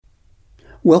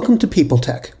Welcome to People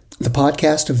Tech, the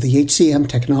podcast of the HCM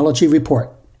Technology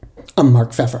Report. I'm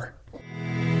Mark Pfeffer.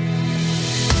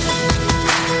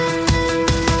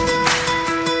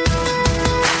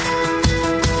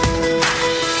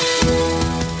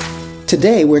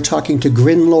 Today we're talking to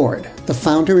Grin Lord, the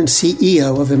founder and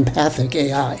CEO of mpathic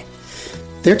AI.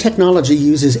 Their technology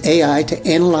uses AI to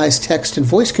analyze text and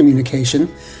voice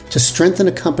communication to strengthen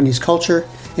a company's culture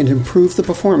and improve the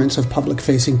performance of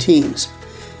public-facing teams.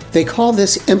 They call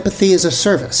this empathy as a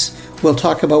service. We'll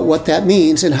talk about what that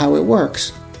means and how it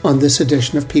works on this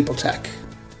edition of People Tech.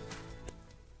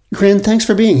 Grin, thanks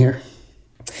for being here.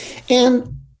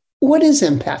 And what is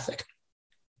mpathic?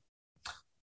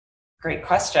 Great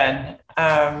question.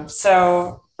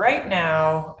 So right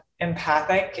now,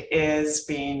 mpathic is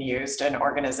being used in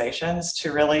organizations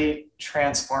to really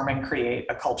transform and create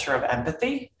a culture of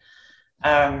empathy.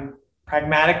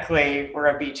 Pragmatically, we're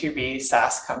a B2B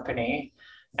SaaS company,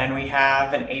 and we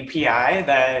have an API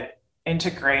that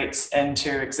integrates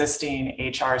into existing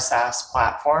HR SaaS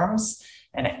platforms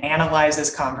and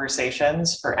analyzes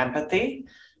conversations for empathy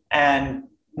and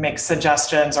makes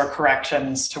suggestions or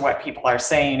corrections to what people are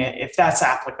saying if that's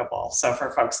applicable. So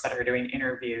for folks that are doing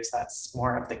interviews, that's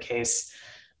more of the case.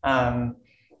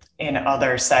 In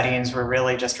other settings, we're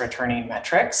really just returning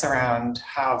metrics around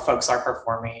how folks are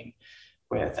performing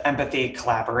with empathy,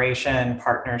 collaboration,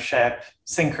 partnership,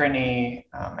 synchrony,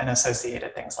 and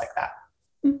associated things like that.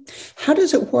 How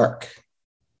does it work?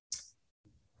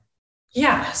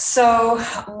 Yeah, so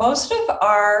most of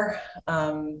our,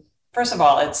 first of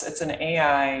all, it's an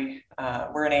AI,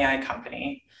 we're an AI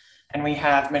company, and we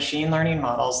have machine learning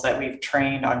models that we've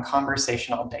trained on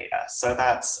conversational data. So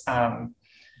that's, in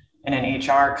an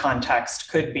HR context,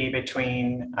 could be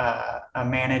between a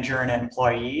manager and an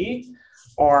employee,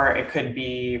 or it could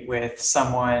be with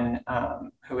someone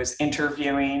who is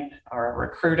interviewing, or a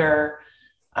recruiter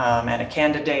and a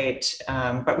candidate.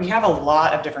 But we have a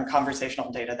lot of different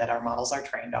conversational data that our models are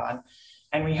trained on.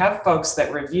 And we have folks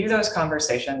that review those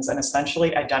conversations and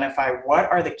essentially identify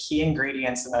what are the key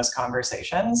ingredients in those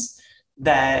conversations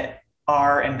that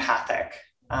are empathic.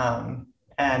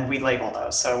 And we label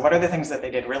those. So what are the things that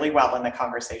they did really well in the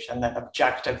conversation that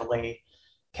objectively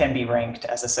can be ranked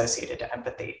as associated to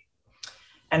empathy?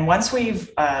 And once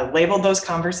we've labeled those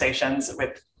conversations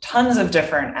with tons of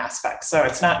different aspects, so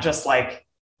it's not just like,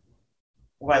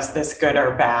 was this good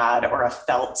or bad, or a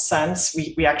felt sense.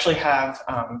 We actually have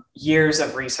years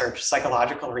of research,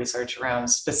 psychological research around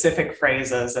specific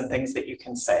phrases and things that you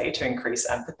can say to increase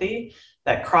empathy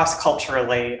that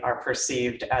cross-culturally are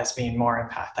perceived as being more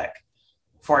empathic.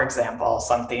 For example,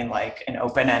 something like an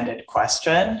open-ended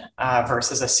question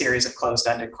versus a series of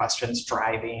closed-ended questions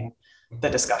driving the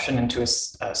discussion into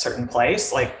a certain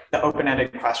place. Like the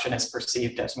open-ended question is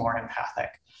perceived as more empathic.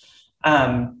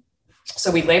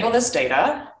 So we label this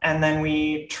data, and then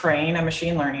we train a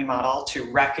machine learning model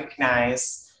to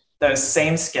recognize those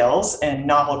same skills in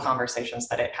novel conversations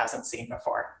that it hasn't seen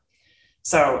before.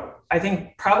 So I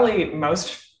think probably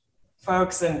most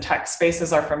folks in tech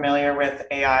spaces are familiar with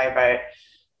AI, but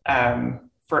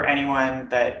for anyone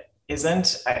that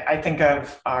isn't, I think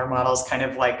of our models kind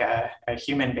of like a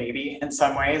human baby in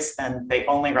some ways, and they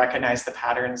only recognize the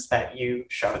patterns that you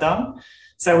show them.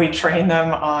 So we train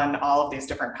them on all of these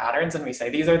different patterns, and we say,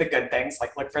 these are the good things,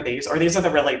 like look for these, or these are the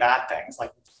really bad things,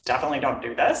 like definitely don't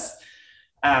do this,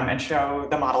 and show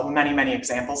the model many, many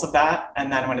examples of that. And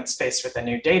then when it's faced with a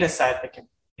new data set,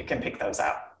 it can pick those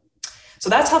out. So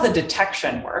that's how the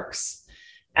detection works,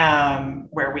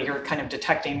 where we are kind of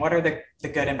detecting what are the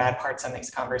good and bad parts in these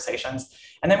conversations.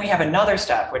 And then we have another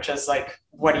step, which is like,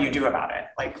 what do you do about it?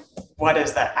 Like, what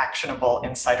is the actionable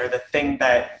insight, or the thing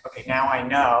that, okay, now I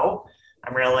know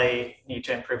I really need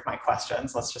to improve my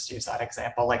questions. Let's just use that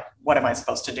example. Like, what am I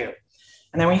supposed to do?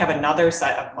 And then we have another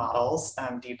set of models,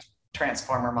 deep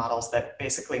transformer models, that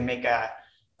basically make a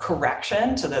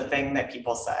correction to the thing that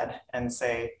people said and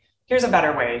say, here's a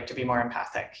better way to be more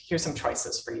empathic. Here's some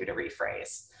choices for you to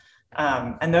rephrase.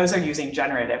 And those are using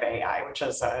generative AI, which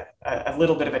is a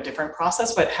little bit of a different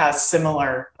process, but has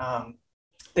similar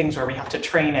things where we have to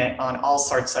train it on all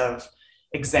sorts of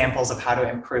examples of how to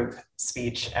improve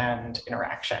speech and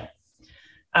interaction.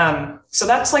 So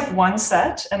that's like one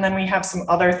set. And then we have some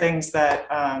other things that,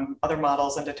 other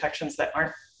models and detections that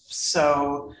aren't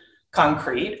so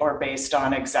concrete or based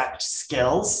on exact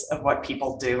skills of what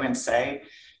people do and say,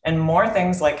 and more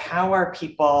things like how are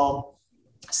people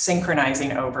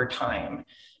synchronizing over time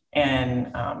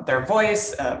in their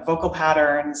voice, vocal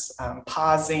patterns,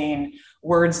 pausing,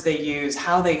 words they use,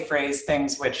 how they phrase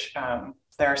things, which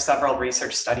there are several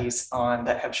research studies on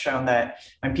that have shown that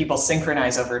when people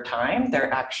synchronize over time,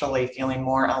 they're actually feeling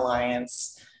more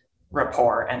alliance,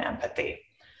 rapport, and empathy.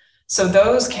 So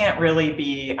those can't really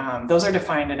be, those are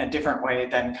defined in a different way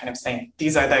than kind of saying,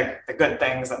 these are the good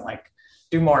things and like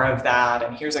do more of that,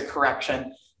 and here's a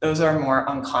correction. Those are more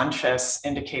unconscious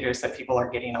indicators that people are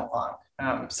getting along.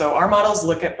 So our models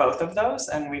look at both of those,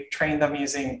 and we've trained them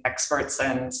using experts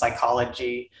in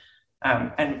psychology.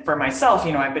 And for myself,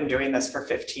 I've been doing this for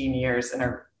 15 years in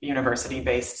a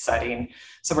university-based setting.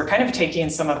 So we're kind of taking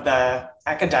some of the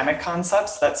academic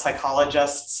concepts that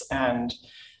psychologists and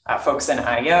folks in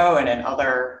IO and in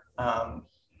other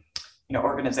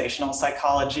organizational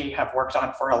psychology have worked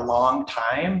on for a long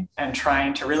time, and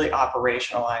trying to really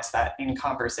operationalize that in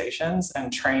conversations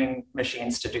and train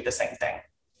machines to do the same thing.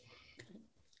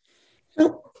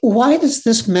 Now, why does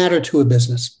this matter to a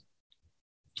business?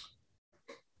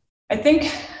 I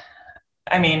think,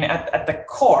 at the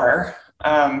core,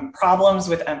 problems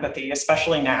with empathy,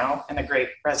 especially now in the Great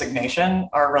Resignation,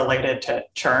 are related to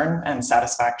churn and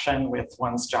satisfaction with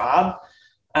one's job.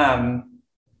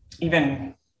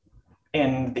 Even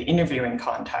in the interviewing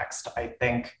context, I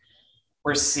think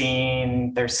we're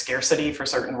seeing there's scarcity for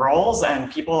certain roles, and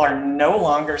people are no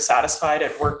longer satisfied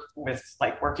at work with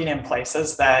working in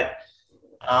places that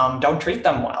don't treat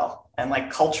them well, and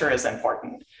culture is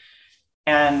important.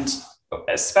 And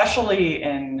especially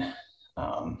in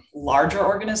larger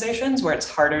organizations where it's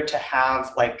harder to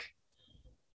have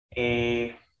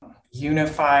a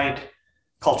unified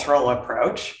cultural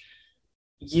approach,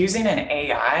 using an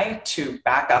AI to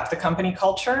back up the company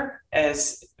culture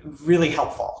is really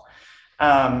helpful.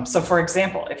 So for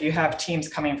example, if you have teams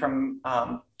coming from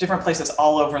different places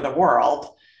all over the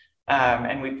world,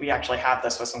 and we actually have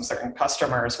this with some certain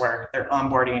customers where they're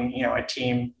onboarding, a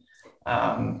team,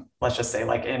 let's just say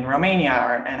in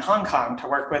Romania and Hong Kong to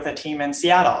work with a team in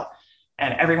Seattle,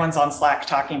 and everyone's on Slack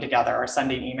talking together or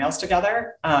sending emails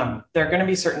together, there are going to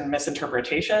be certain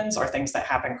misinterpretations or things that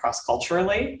happen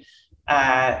cross-culturally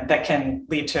that can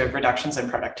lead to reductions in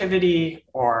productivity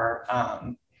or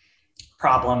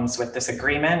problems with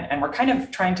disagreement. And we're kind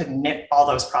of trying to nip all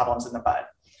those problems in the bud.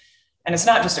 And it's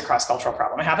not just a cross-cultural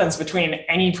problem. It happens between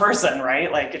any person,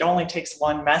 right? It only takes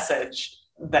one message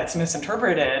that's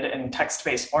misinterpreted in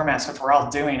text-based formats, which we're all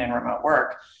doing in remote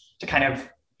work, to kind of,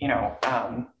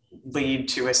 lead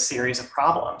to a series of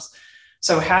problems.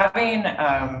 So having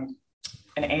an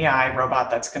AI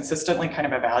robot that's consistently kind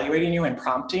of evaluating you and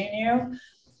prompting you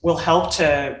will help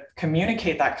to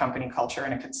communicate that company culture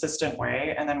in a consistent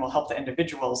way, and then will help the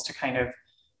individuals to kind of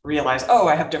realize, oh,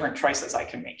 I have different choices I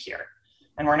can make here.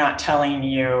 And we're not telling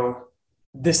you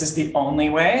this is the only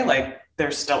way.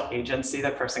 There's still agency.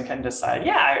 The person can decide,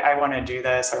 yeah, I want to do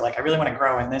this, or I really want to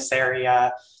grow in this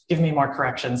area. Give me more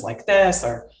corrections like this,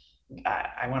 or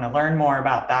I want to learn more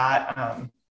about that.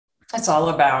 It's all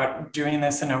about doing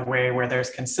this in a way where there's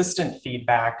consistent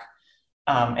feedback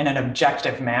in an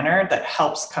objective manner that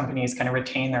helps companies kind of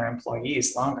retain their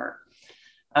employees longer.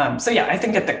 So yeah, I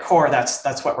think at the core,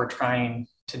 that's what we're trying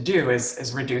to do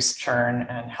is reduce churn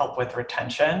and help with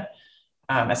retention,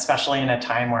 especially in a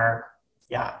time where,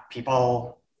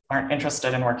 people aren't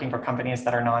interested in working for companies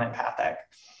that are non-empathic.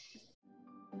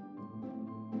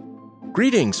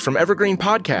 Greetings from Evergreen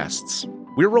Podcasts.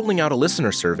 We're rolling out a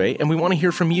listener survey, and we want to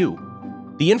hear from you.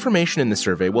 The information in the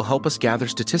survey will help us gather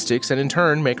statistics and in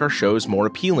turn make our shows more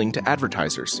appealing to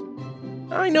advertisers.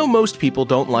 I know most people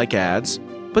don't like ads,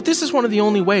 but this is one of the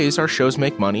only ways our shows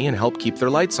make money and help keep their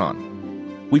lights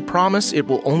on. We promise it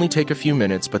will only take a few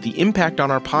minutes, but the impact on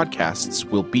our podcasts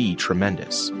will be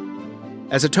tremendous.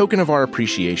 As a token of our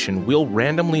appreciation, we'll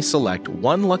randomly select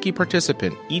one lucky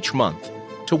participant each month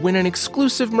to win an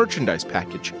exclusive merchandise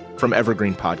package from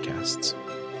Evergreen Podcasts.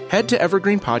 Head to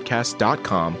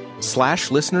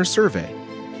evergreenpodcast.com/listener survey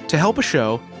to help a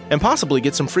show and possibly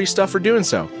get some free stuff for doing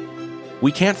so.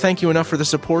 We can't thank you enough for the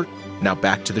support. Now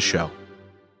back to the show.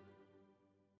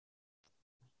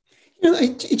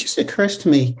 It just occurs to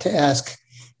me to ask,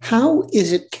 how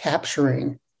is it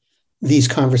capturing these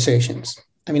conversations?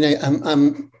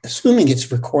 I'm assuming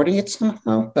it's recording it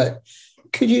somehow, but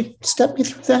could you step me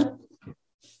through that?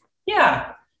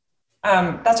 Yeah,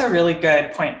 that's a really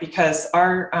good point, because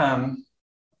our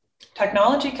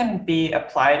technology can be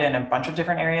applied in a bunch of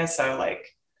different areas. So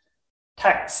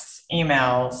texts,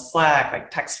 emails,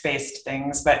 Slack, text-based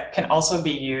things, but can also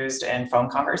be used in phone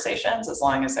conversations as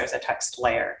long as there's a text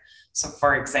layer. So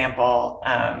for example,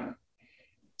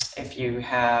 if you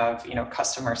have,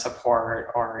 customer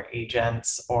support or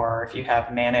agents, or if you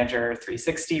have manager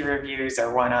 360 reviews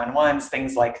or one-on-ones,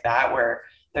 things like that, where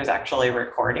there's actually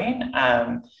recording,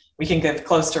 we can give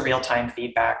close to real-time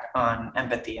feedback on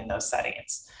empathy in those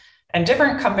settings. And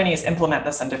different companies implement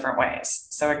this in different ways.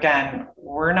 So again,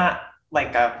 we're not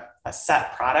like a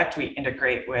set product. We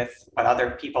integrate with what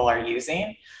other people are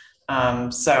using.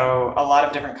 So a lot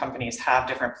of different companies have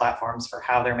different platforms for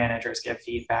how their managers give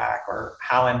feedback or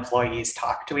how employees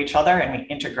talk to each other, and we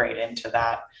integrate into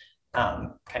that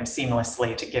kind of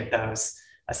seamlessly to give those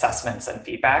assessments and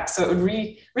feedback. So it would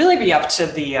really be up to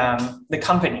the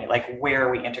company, like where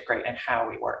we integrate and how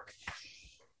we work.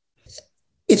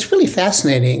 It's really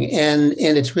fascinating and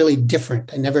it's really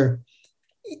different. I never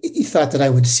thought that I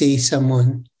would see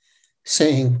someone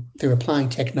saying they're applying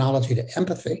technology to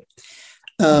empathy.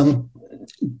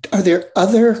 Are there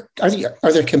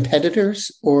competitors,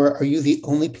 or are you the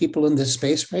only people in this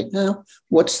space right now?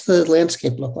 What's the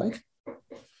landscape look like?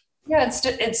 Yeah,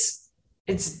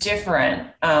 it's different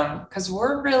because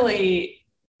we're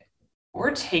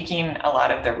taking a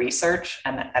lot of the research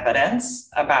and the evidence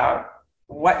about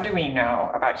what do we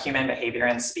know about human behavior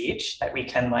and speech that we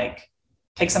can like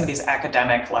take some of these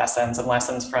academic lessons and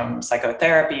lessons from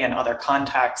psychotherapy and other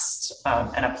contexts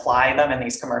and apply them in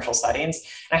these commercial settings.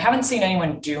 And I haven't seen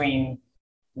anyone doing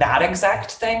that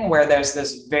exact thing where there's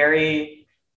this very,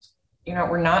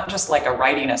 we're not just like a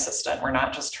writing assistant. We're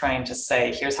not just trying to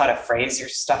say, here's how to phrase your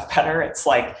stuff better. It's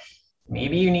like,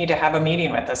 maybe you need to have a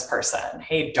meeting with this person.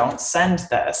 Hey, don't send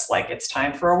this. Like, it's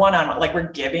time for a one-on-one. Like,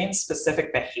 we're giving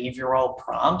specific behavioral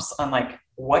prompts on like,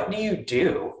 what do you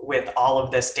do with all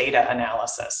of this data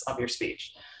analysis of your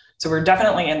speech? So we're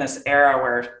definitely in this era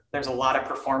where there's a lot of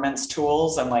performance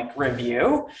tools and like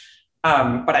review.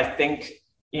 But I think,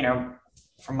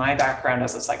 from my background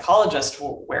as a psychologist,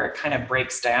 where it kind of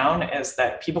breaks down is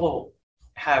that people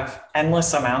have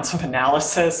endless amounts of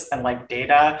analysis and like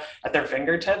data at their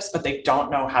fingertips, but they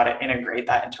don't know how to integrate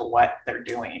that into what they're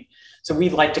doing. So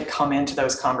we'd like to come into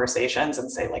those conversations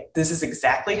and say, like, this is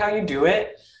exactly how you do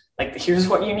it. Like, here's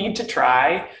what you need to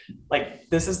try. Like,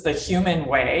 this is the human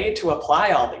way to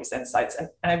apply all these insights. And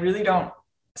I really don't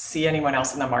see anyone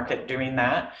else in the market doing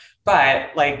that. But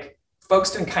like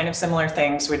folks doing kind of similar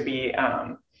things would be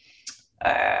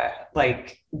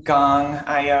like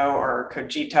Gong.io or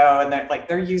Cogito, and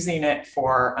they're using it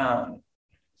for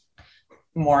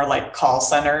more like call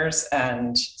centers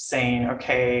and saying,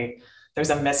 okay, there's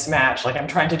a mismatch. Like, I'm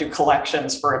trying to do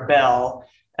collections for a bill,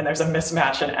 and there's a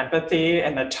mismatch in empathy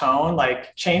and the tone.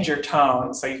 Like, change your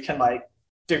tone so you can like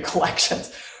do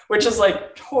collections, which is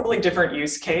like totally different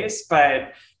use case,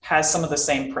 but has some of the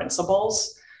same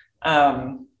principles.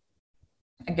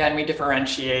 Again, we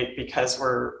differentiate because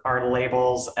our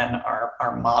labels and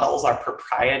our models are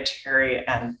proprietary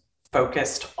and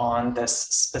focused on this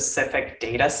specific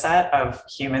data set of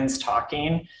humans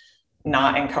talking,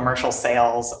 not in commercial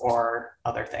sales or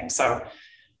other things. So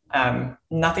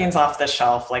nothing's off the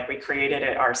shelf. Like, we created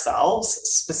it ourselves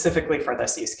specifically for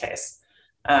this use case.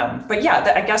 But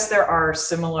yeah, I guess there are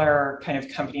similar kind of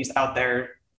companies out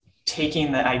there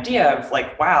taking the idea of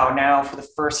like, wow, now for the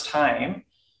first time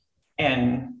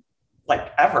in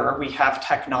like ever, we have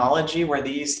technology where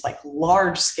these like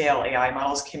large scale AI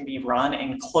models can be run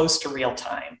in close to real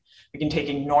time. We can take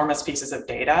enormous pieces of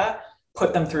data,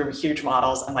 put them through huge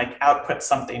models, and like output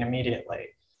something immediately.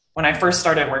 When I first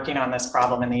started working on this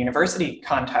problem in the university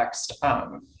context,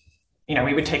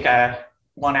 we would take a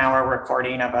 1 hour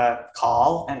recording of a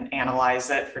call and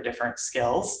analyze it for different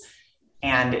skills.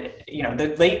 And,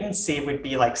 the latency would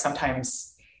be like sometimes,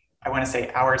 I want to say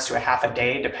hours to a half a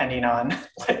day, depending on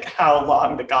like how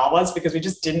long the call was, because we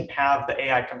just didn't have the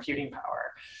AI computing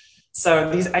power.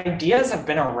 So these ideas have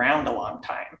been around a long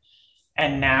time.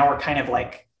 And now we're kind of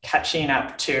like catching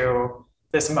up to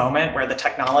this moment where the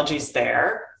technology's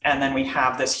there. And then we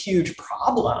have this huge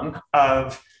problem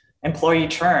of employee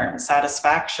churn,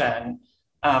 satisfaction,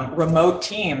 remote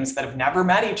teams that have never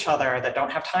met each other, that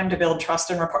don't have time to build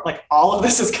trust and rapport. Like, all of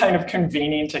this is kind of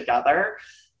convening together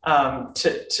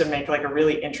to make like a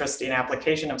really interesting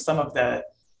application of some of the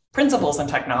principles and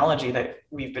technology that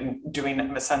we've been doing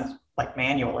in a sense like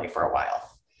manually for a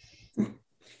while.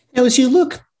 Now, as you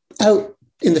look out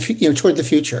in the toward the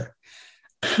future,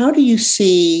 how do you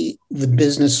see the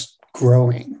business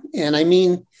growing? And I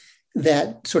mean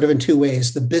that sort of in two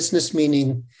ways: the business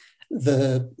meaning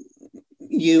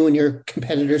you and your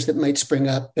competitors that might spring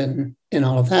up and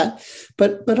all of that,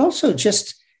 but also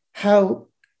just how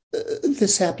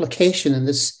this application and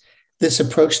this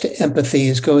approach to empathy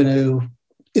is going to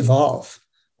evolve.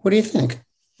 What do you think?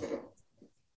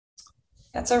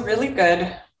 That's a really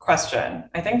good question.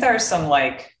 I think there are some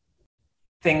like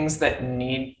things that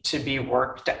need to be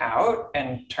worked out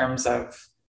in terms of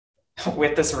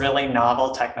with this really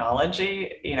novel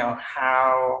technology,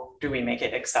 how do we make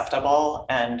it acceptable,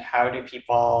 and how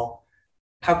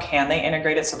can they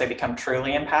integrate it so they become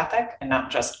truly empathic and not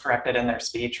just corrected in their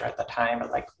speech or at the time,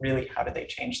 but like really how do they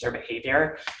change their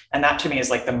behavior? And that to me is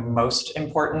like the most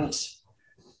important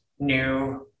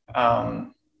new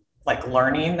like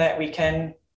learning that we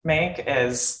can make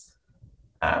is,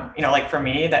 like for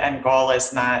me, the end goal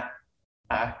is not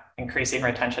increasing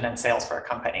retention and sales for a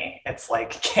company. It's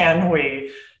like, can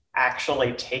we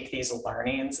actually take these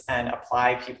learnings and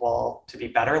apply people to be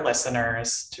better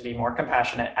listeners, to be more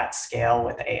compassionate at scale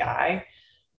with AI?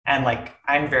 And like,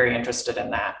 I'm very interested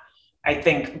in that. I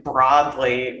think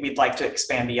broadly, we'd like to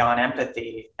expand beyond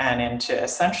empathy and into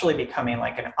essentially becoming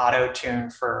like an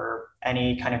auto-tune for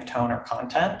any kind of tone or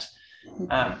content.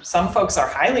 Some folks are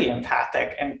highly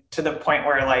empathic and to the point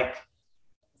where like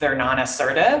they're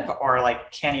non-assertive or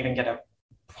like can't even get a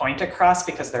point across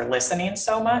because they're listening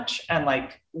so much. And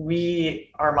like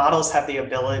our models have the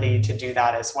ability to do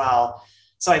that as well.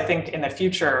 So I think in the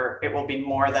future, it will be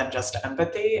more than just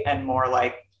empathy and more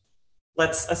like,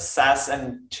 let's assess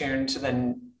and tune to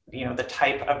the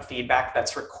type of feedback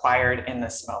that's required in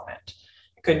this moment.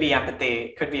 It could be empathy,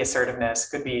 it could be assertiveness,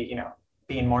 could be,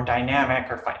 being more dynamic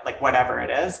or like whatever it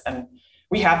is. And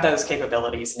we have those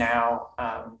capabilities now.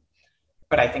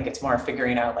 But I think it's more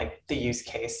figuring out like the use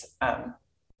case. And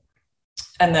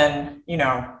then,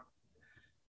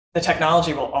 the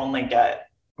technology will only get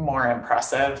more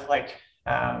impressive. Like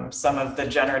some of the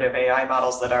generative AI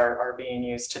models that are being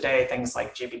used today, things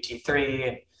like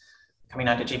GPT-3, coming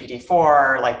on to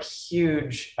GPT-4, like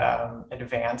huge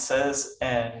advances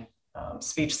in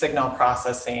speech signal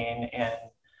processing and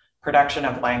production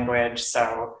of language.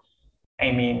 So,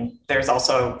 I mean, there's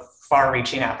also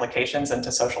far-reaching applications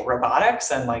into social robotics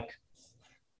and like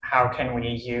how can we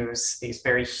use these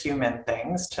very human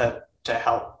things to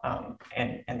help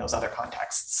in those other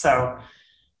contexts. So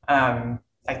I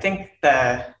think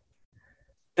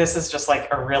this is just like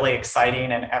a really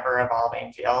exciting and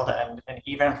ever-evolving field, and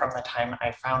even from the time I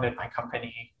founded my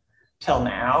company till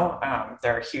now,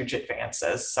 there are huge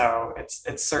advances. So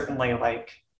it's certainly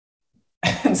like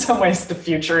in some ways the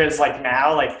future is like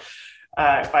now. Like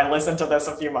if I listen to this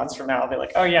a few months from now, I'll be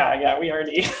like, oh yeah, we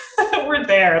already, we're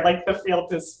there. Like the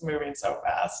field is moving so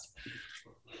fast.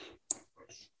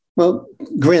 Well,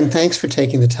 Grin, thanks for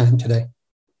taking the time today.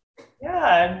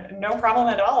 Yeah, no problem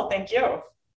at all. Thank you.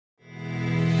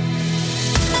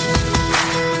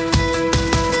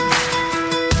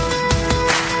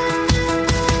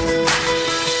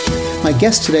 My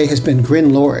guest today has been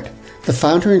Grin Lord, the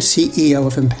founder and CEO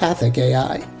of Empathic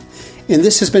AI. And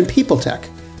this has been People Tech,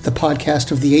 the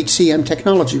podcast of the HCM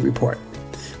Technology Report.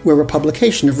 We're a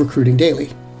publication of Recruiting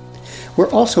Daily. We're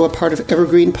also a part of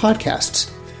Evergreen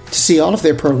Podcasts. To see all of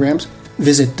their programs,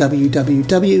 visit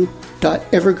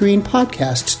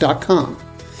www.evergreenpodcasts.com.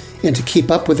 And to keep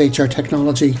up with HR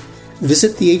technology,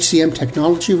 visit the HCM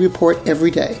Technology Report every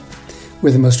day.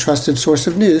 We're the most trusted source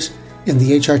of news in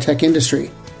the HR tech industry.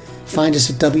 Find us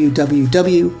at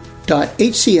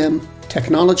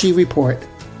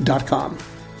www.hcmtechnologyreport.com.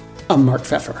 I'm Mark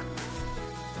Pfeffer.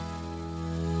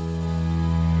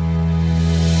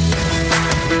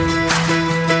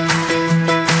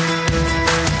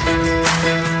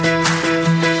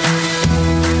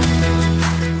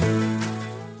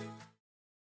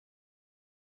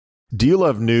 Do you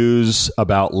love news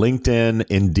about LinkedIn,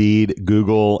 Indeed,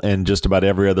 Google, and just about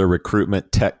every other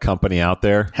recruitment tech company out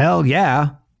there? Hell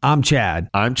yeah. I'm Chad.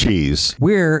 I'm Cheese.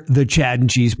 We're the Chad and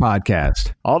Cheese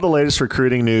Podcast. All the latest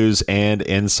recruiting news and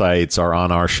insights are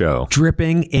on our show.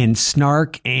 Dripping in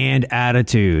snark and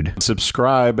attitude.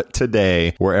 Subscribe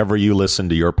today wherever you listen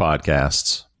to your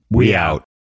podcasts. We out.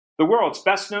 The world's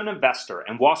best-known investor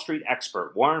and Wall Street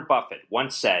expert Warren Buffett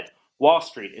once said, "Wall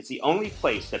Street is the only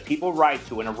place that people ride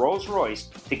to in a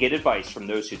Rolls-Royce to get advice from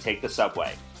those who take the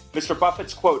subway." Mr.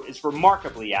 Buffett's quote is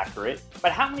remarkably accurate,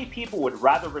 but how many people would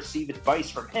rather receive advice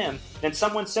from him than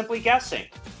someone simply guessing?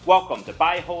 Welcome to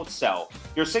Buy, Hold, Sell,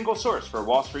 your single source for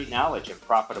Wall Street knowledge and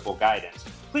profitable guidance.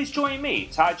 Please join me,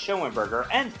 Todd Schoenberger,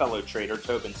 and fellow trader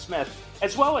Tobin Smith,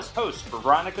 as well as host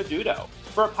Veronica Dudo,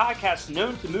 for a podcast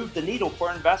known to move the needle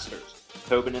for investors.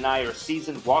 Tobin and I are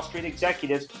seasoned Wall Street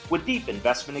executives with deep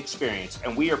investment experience,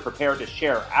 and we are prepared to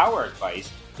share our advice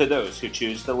to those who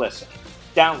choose to listen.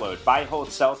 Download Buy, Hold,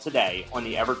 Sell today on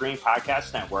the Evergreen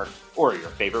Podcast Network or your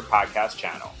favorite podcast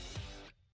channel.